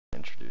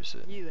Introduce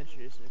it. You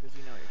introduce it because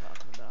you know what you're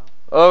talking about.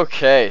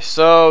 Okay,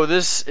 so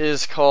this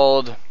is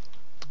called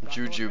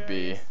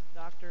Jujubee.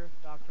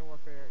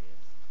 DrWarfarious.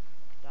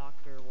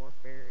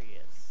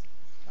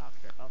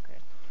 Okay.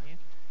 Can you?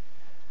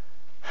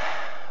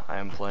 I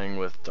am playing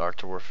with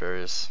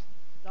DrWarfarious.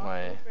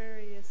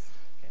 DrWarfarious.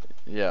 Okay.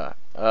 Yeah.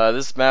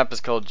 This map is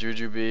called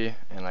Jujubee,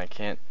 and I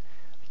can't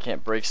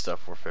break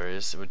stuff,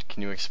 Warfarious.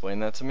 Can you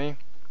explain that to me?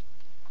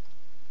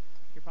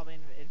 You're probably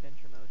in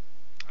adventure mode.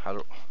 How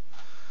do?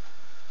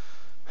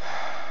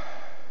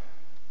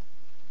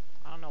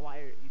 I don't know why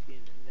you'd be in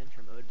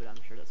adventure mode, but I'm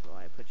sure that's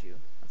why I put you.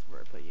 That's where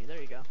I put you. There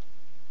you go.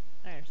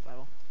 There's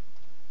survival.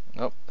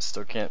 Nope.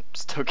 Still can't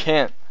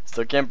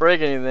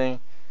break anything.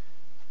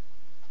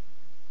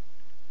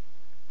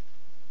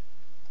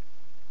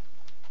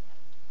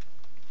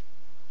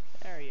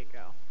 There you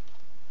go.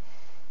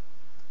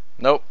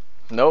 Nope.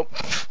 Nope.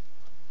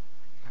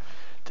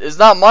 It's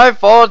not my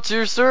fault. It's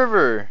your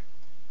server.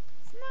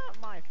 It's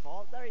not my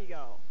fault. There you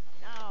go.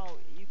 Now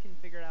you can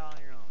figure it out on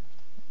your own.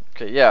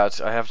 Okay, yeah,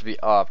 I have to be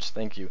opt.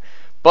 Thank you.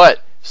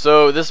 But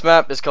so this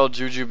map is called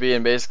Jujubee,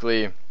 and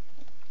basically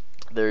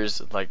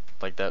there's like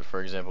that,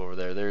 for example, over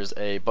there. There's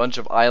a bunch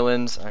of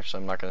islands.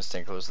 Actually, I'm not gonna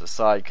stand close to the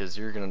side because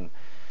you're gonna.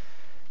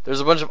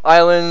 There's a bunch of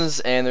islands,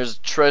 and there's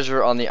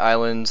treasure on the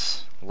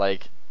islands,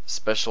 like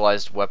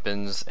specialized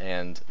weapons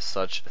and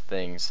such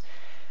things.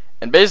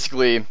 And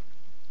basically,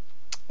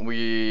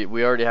 we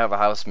already have a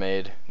house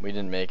made. We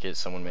didn't make it.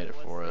 Someone made it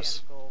for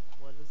us.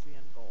 What is the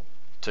end goal?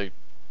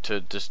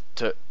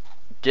 To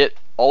get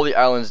all the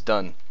islands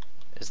done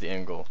is the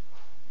end goal.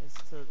 Is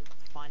to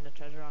find the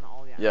treasure on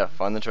all the islands? Yeah,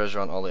 find the treasure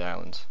on all the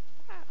islands.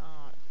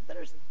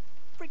 There's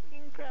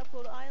freaking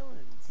crapload of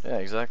islands. Yeah,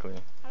 exactly.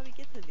 How do we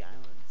get to the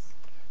islands?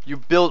 You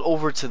build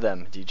over to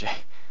them, DJ.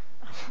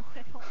 Oh,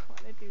 I don't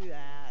want to do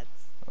that.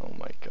 Oh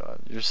my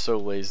god, you're so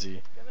lazy.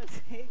 It's gonna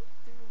take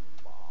too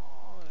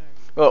long.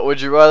 Well,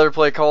 would you rather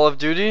play Call of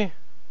Duty?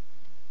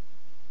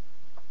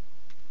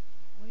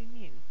 What do you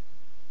mean?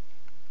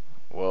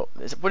 Well,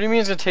 what do you mean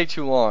it's gonna take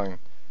too long?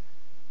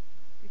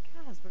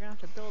 Because we're gonna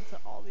have to build to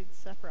all these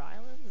separate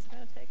islands. It's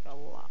gonna take a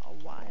while.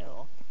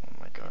 Oh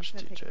my gosh,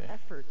 it's gonna DJ. Take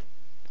effort.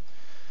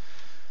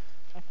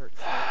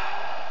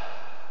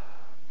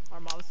 Our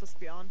mob is supposed to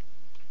be on?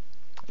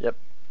 Yep.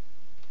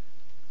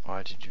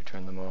 Why did you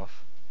turn them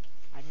off?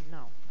 I didn't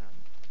know.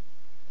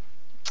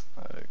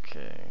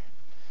 Okay.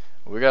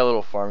 We got a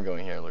little farm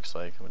going here, it looks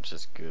like, which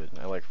is good.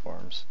 I like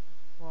farms.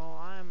 Well,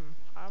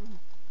 I'm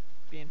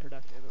being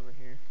productive over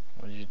here.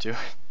 What are you doing?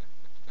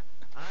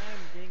 I'm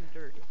getting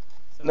dirt.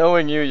 So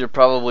Knowing you, you're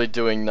probably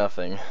doing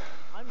nothing.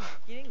 I'm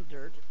getting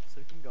dirt so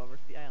we can go over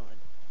to the island.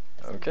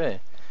 Okay.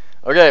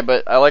 Okay,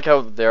 but I like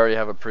how they already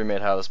have a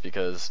pre-made house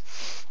because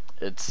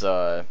it's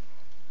not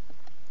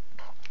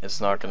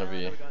gonna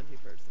be. Where are we going to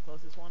first? The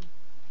closest one?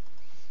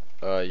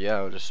 Yeah,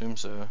 I would assume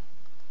so.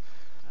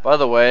 By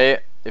the way,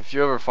 if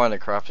you ever find a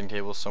crafting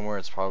table somewhere,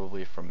 it's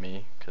probably from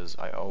me, because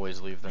I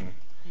always leave them.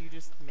 You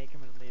just make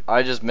them and leave them.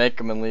 I just make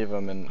them and leave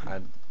them, and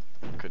I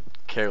could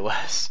care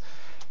less.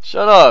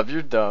 Shut up,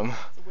 you're dumb.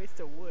 It's a waste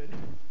of wood.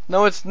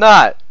 No, it's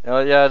not.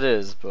 Yeah, it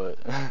is, but.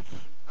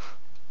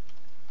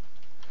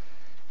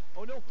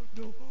 Oh no,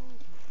 no.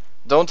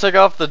 Don't take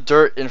off the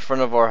dirt in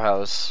front of our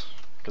house,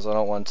 because I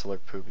don't want it to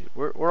look poopy.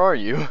 Where are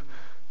you?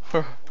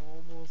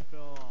 Almost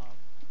fell off.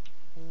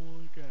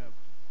 Holy crap.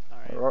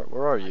 Alright.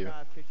 Where are you? I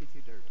got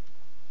 52 dirt.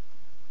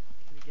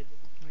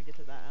 Can we get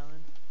to that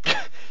island?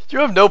 You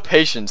have no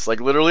patience, like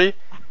literally.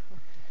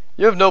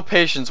 You have no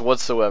patience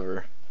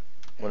whatsoever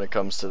when it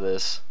comes to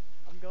this.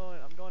 I'm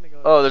going to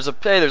go. Oh, there's a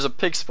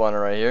pig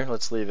spawner right here.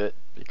 Let's leave it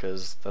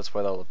because that's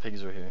why all the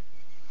pigs are here.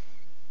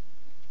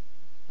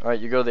 All right,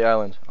 you go to the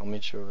island. I'll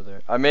meet you over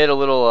there. I made a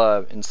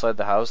little inside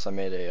the house. I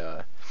made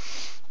a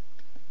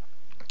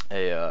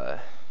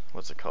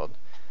what's it called?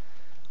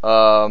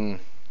 I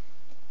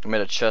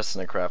made a chest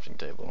and a crafting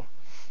table.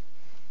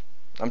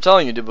 I'm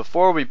telling you, dude.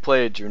 Before we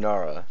played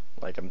Junara,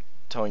 like I'm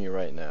telling you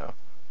right now.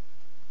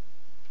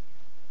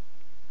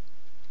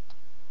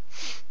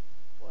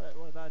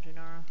 What about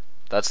Junara?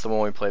 That's the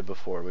one we played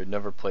before. We'd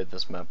never played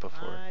this map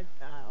before.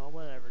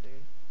 Whatever, dude.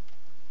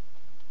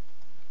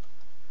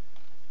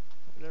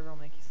 Whatever will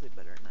make you sleep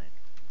better at night.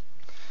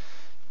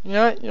 You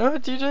know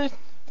what, DJ?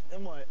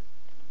 And what?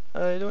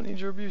 I don't need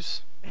your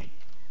abuse.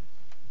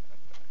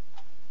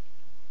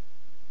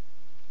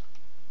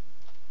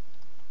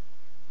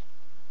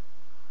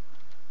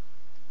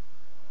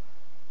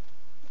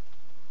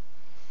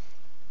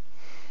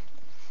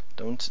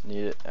 Don't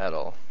need it at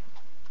all.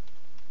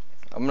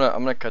 I'm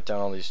gonna cut down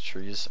all these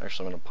trees.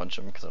 Actually, I'm gonna punch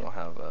them because I don't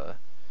have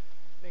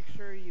Make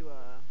sure you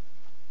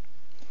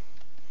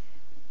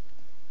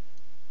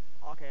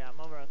Okay, I'm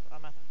at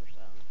the first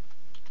island.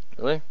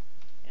 Really?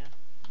 Yeah.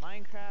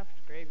 Minecraft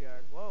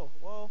graveyard. Whoa.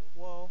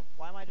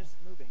 Why am I just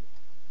moving?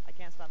 I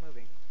can't stop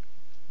moving.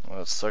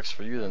 Well, it sucks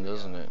for you then,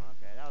 doesn't it?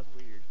 Okay, that was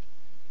weird.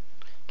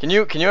 Can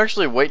you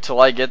actually wait till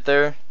I get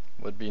there?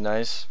 Would be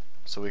nice,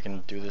 so we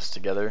can do this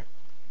together.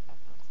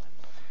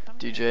 Come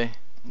DJ. here.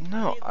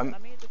 No, I made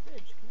the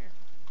bridge. Come here.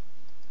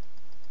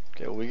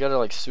 Okay, well, we gotta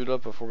like suit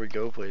up before we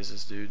go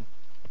places, dude.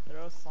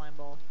 Throw a slime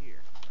ball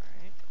here.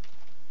 Alright.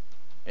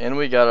 And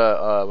we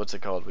gotta, what's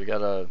it called? We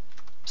gotta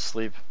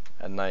sleep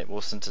at night.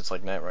 Well, since it's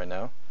like night right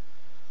now.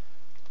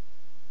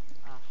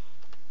 Ah.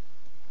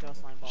 Go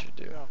slime ball. What'd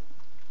you do? Go.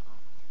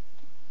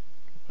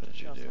 What did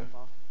you Go do? slime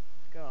ball.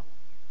 Go.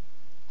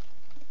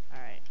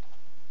 Alright.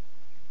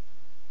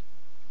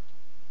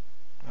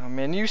 Oh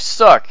man, you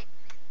suck!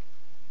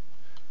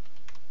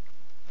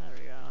 There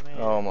we go. I made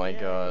it. Oh my Yay.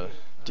 god. Alright.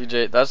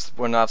 DJ,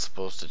 we're not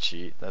supposed to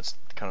cheat. That's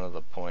kind of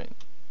the point.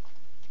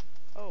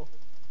 Oh,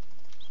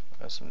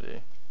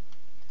 SMD.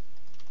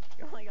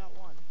 you only got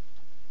one.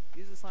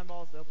 Use the slime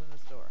balls to open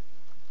this door.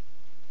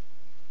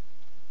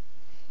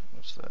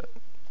 What's that?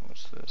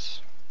 What's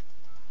this?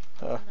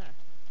 What's in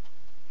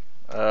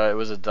there? It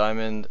was a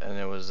diamond and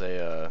it was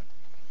a,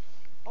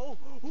 Oh!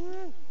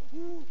 what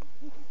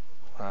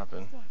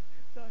happened?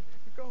 Stop.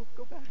 Go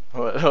back.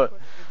 What?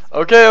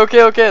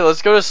 Okay,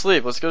 let's go to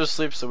sleep. Let's go to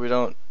sleep so we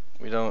don't.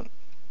 Good God.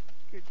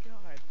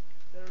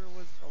 There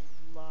was a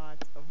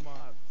lot of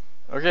mobs.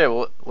 Okay,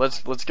 well,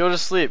 let's go to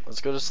sleep. Let's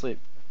go to sleep.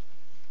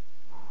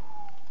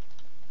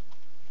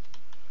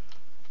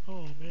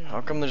 Oh man.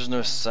 How come there's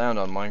no sound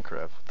on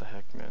Minecraft? What the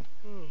heck, man?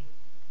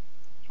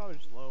 It's probably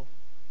just low.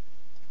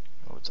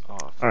 Oh, it's off.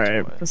 That's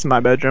Alright, why. this is my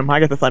bedroom. I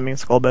get the Flaming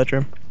Skull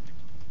bedroom.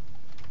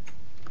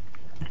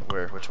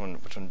 Where? Which one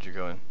did you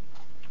go in?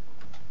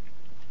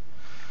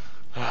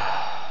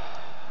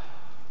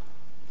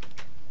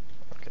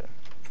 Okay.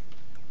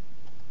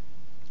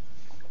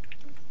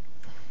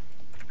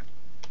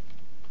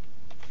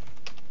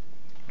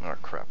 Oh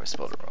crap! I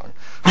spelled it wrong.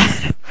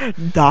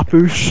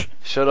 Dapoosh.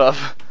 Shut up.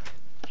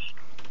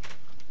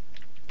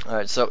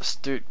 Alright, so,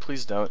 dude,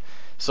 please don't.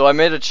 So I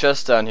made a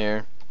chest down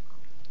here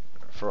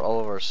for all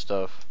of our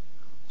stuff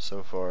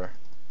so far.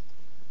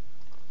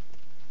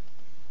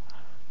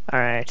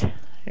 Alright.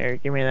 Here,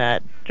 give me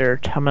that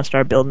dirt. I'm gonna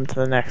start building to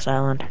the next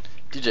island.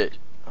 DJ.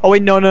 Oh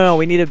wait, no.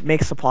 We need to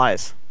make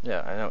supplies.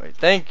 Yeah, I know.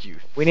 Thank you.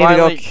 We need to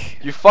go.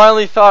 You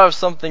finally thought of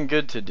something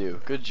good to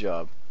do. Good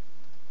job.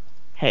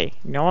 Hey,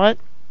 you know what?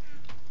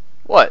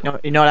 What?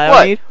 You know what I What?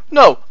 don't need?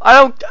 No,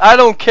 I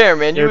don't care,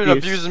 man. Your You've been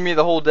abuse. abusing me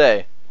the whole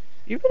day.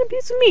 You've been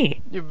abusing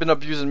me. You've been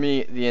abusing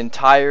me the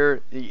entire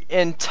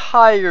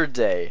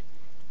day.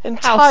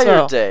 Entire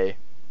so? day.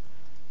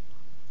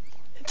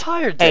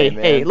 Entire day,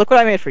 man. Hey, look what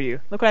I made for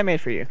you. Look what I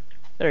made for you.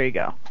 There you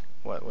go.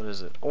 What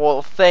is it?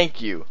 Well,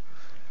 thank you.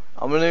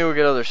 I'm gonna go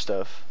get other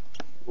stuff.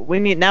 We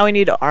need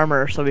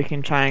armor so we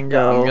can try and Yeah,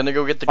 go. I'm gonna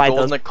go get the fight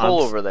gold and those the coal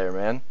mobs. over there,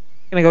 man.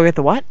 Gonna go get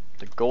the what?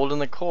 The gold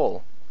and the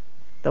coal.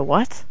 The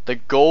what? The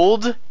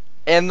gold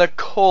and the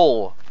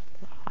coal.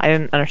 I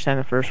didn't understand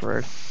the first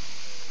word.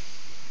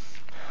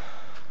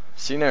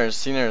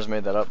 Cnares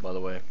made that up, by the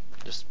way.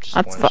 Just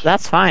once.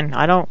 That's fine.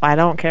 I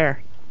don't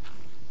care.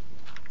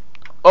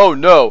 Oh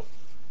no.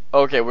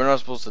 Okay, we're not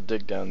supposed to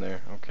dig down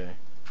there. Okay.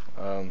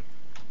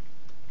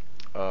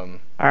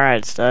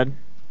 Alright, stud.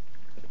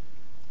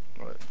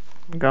 What?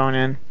 I'm going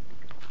in.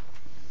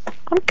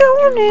 I'm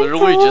going in. You're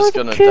literally for just the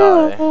gonna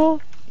kill.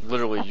 die.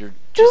 Literally, you're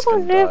just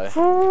Doing gonna die. it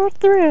for a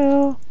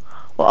thrill.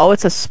 Well, oh,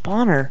 it's a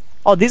spawner.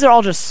 Oh, these are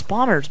all just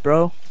spawners,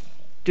 bro.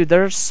 Dude,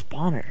 they're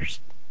spawners.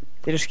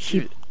 They just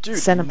keep Dude,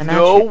 sending them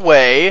no at you.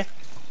 way.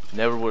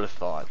 Never would have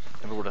thought.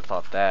 Never would have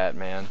thought that,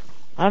 man.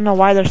 I don't know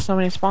why there's so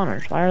many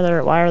spawners. Why are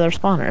there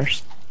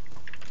spawners?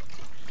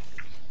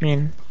 I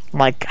mean,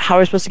 like, how are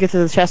we supposed to get to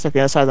the chest at the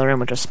other side of the room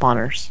with just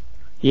spawners?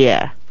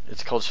 Yeah.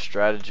 It's called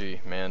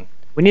strategy, man.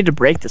 We need to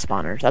break the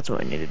spawners. That's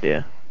what we need to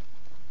do.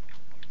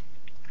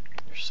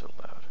 You're so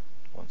loud.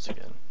 Once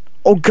again.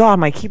 Oh god,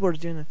 my keyboard's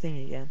doing the thing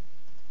again.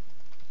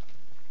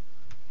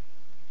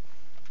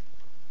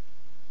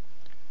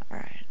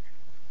 Alright.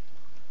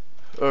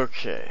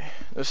 Okay.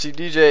 Let's see,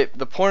 DJ,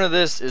 the point of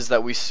this is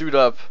that we suit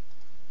up,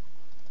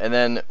 and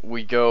then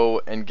we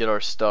go and get our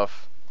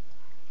stuff,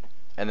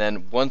 and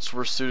then once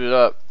we're suited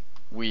up,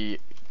 we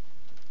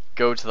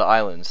go to the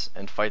islands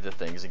and fight the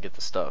things and get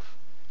the stuff.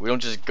 We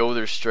don't just go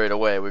there straight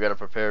away, we gotta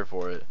prepare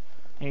for it.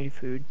 I need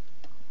food.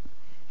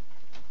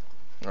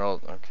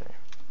 Well, okay.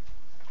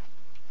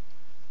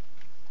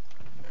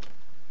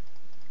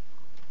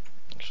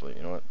 Actually,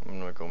 you know what? I'm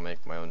gonna go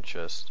make my own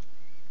chest,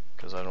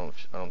 because I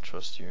don't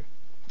trust you.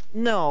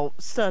 No,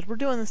 stud, we're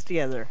doing this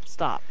together.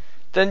 Stop.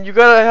 Then you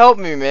gotta help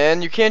me,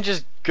 man. You can't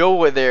just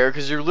go there,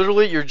 because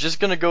you're just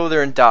gonna go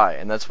there and die,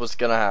 and that's what's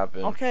gonna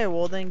happen. Okay,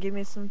 well then give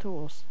me some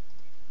tools.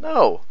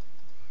 No.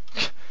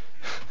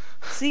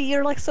 See,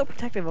 you're like so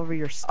protective over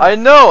your stuff. I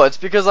know, it's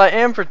because I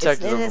am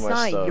protective over it's my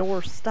not stuff.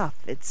 your stuff.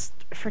 It's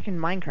freaking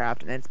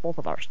Minecraft, and it's both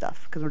of our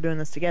stuff. Because we're doing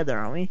this together,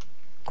 aren't we?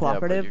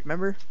 Cooperative,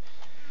 remember?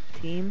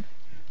 Team.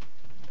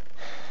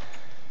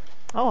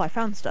 Oh, I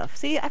found stuff.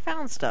 See, I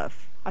found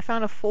stuff. I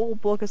found a full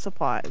book of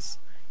supplies.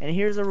 And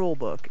here's a rule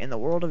book in the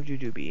world of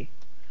Jujubee.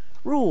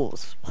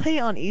 Rules. Play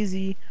on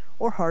easy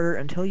or harder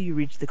until you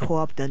reach the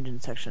co-op dungeon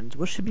sections,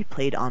 which should be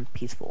played on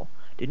peaceful.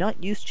 Do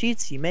not use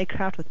cheats. You may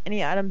craft with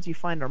any items you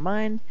find or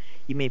mine.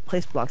 You may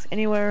place blocks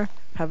anywhere.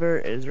 However,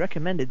 it is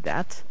recommended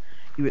that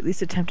you at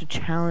least attempt to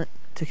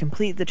to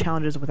complete the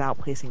challenges without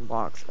placing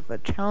blocks. If a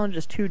challenge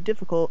is too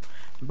difficult,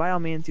 by all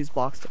means use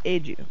blocks to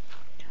aid you.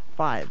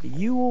 5.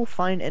 You will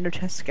find ender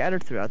chests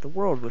scattered throughout the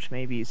world, which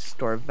may be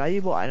store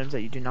valuable items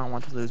that you do not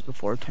want to lose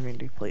before attempting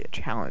to complete a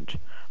challenge.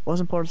 Most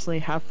importantly,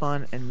 have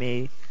fun and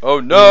may Oh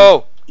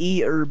no!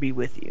 be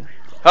with you.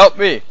 Help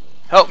me!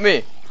 Help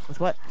me! With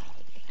what?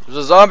 There's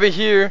a zombie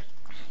here!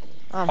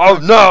 I'm Oh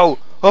coming. no!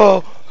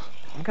 Oh!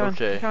 I'm coming.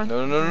 Okay. I'm coming.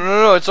 No, no, no,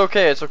 no, no, it's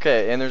okay, it's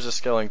okay. And there's a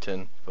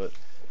skeleton, but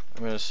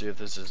I'm gonna see if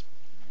this is...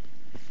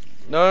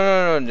 No, no,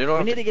 no, no, you don't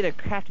We have need to get a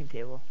crafting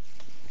table.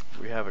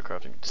 We have a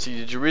crafting... See,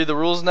 did you read the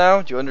rules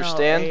now? Do you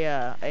understand?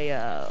 No,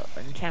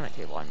 an enchantment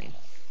table, I mean.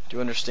 Do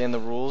you understand the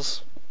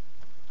rules?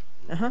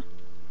 Uh-huh.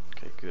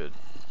 Okay, good.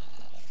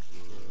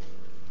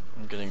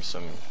 I'm getting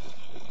some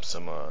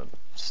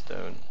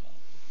stone.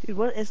 Dude,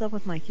 what is up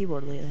with my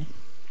keyboard lately?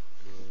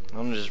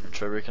 I'm gonna just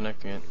try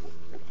reconnecting it.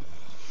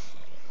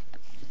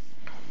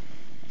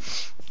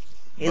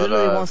 It But,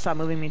 literally won't stop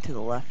moving me to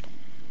the left.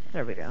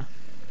 There we go.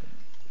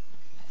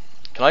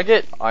 Can I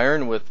get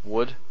iron with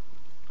wood?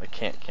 I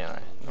can't, can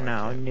I? No,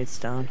 I we can't. need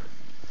stone.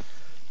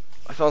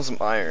 I found some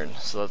iron,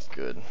 so that's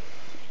good.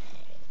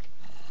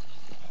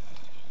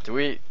 Do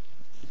we...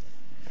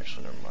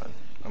 Actually, never mind.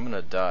 I'm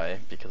gonna die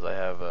because I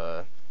have,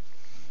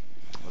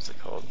 what's it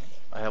called?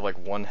 I have like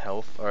 1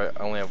 health, or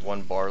I only have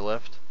 1 bar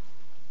left.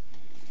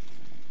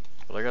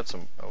 But I got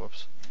some, oh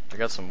whoops. I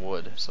got some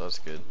wood, so that's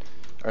good.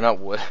 Or not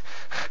wood.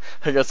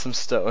 I got some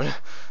stone.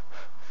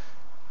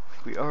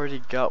 We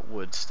already got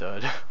wood,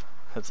 stud.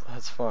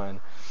 That's fine.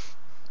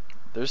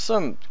 There's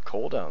some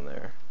coal down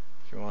there.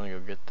 If you want to go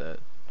get that.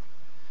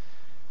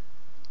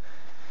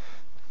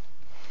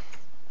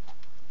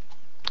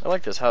 I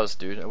like this house,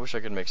 dude. I wish I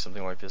could make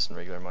something like this in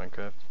regular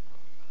Minecraft.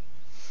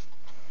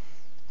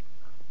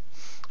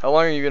 How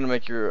long are you gonna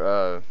make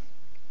your